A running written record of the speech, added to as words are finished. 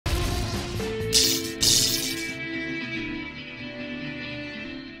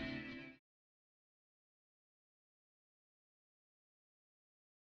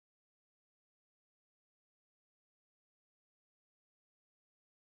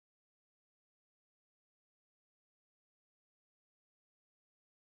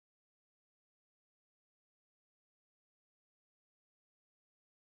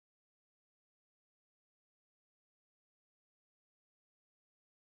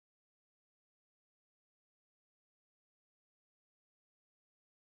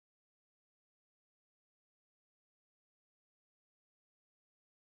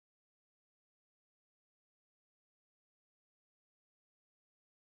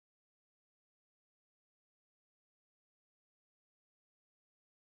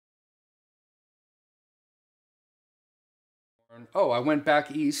Oh, I went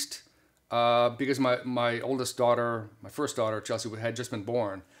back east because my oldest daughter, my first daughter, Chelsea, had just been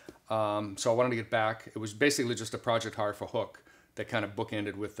born. So I wanted to get back. It was basically just a project hire for Hook that kind of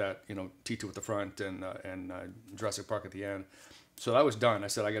bookended with that, T2 at the front and Jurassic Park at the end. So that was done. I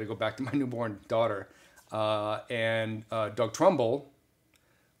said, I got to go back to my newborn daughter. And Doug Trumbull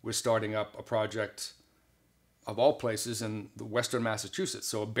was starting up a project of all places in the western Massachusetts,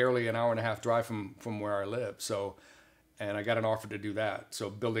 so barely an hour and a half drive from where I live. So, and I got an offer to do that. So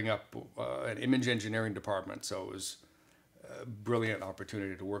building up an image engineering department. So it was a brilliant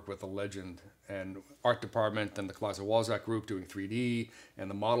opportunity to work with a legend, and art department and the Closet Walzak group doing 3D, and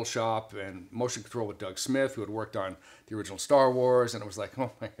the model shop and motion control with Doug Smith, who had worked on the original Star Wars. And it was like,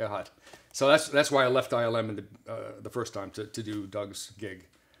 oh my God. So that's why I left ILM in the first time to do Doug's gig,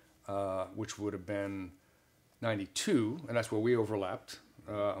 which would have been 92, and that's where we overlapped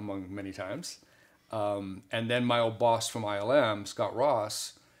among many times. And then my old boss from ILM, Scott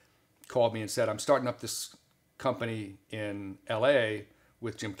Ross, called me and said, I'm starting up this company in LA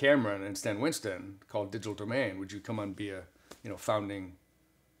with Jim Cameron and Stan Winston called Digital Domain. Would you come on and be a founding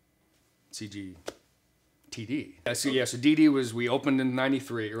CG TD? So DD we opened in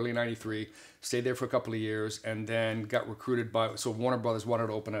 93, early 93, stayed there for a couple of years, and then got recruited so Warner Brothers wanted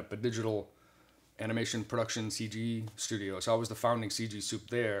to open up a digital animation production CG studio. So I was the founding CG soup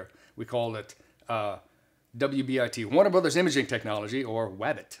there. We called it WBIT, Warner Brothers Imaging Technology, or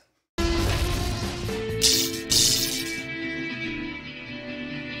WABIT.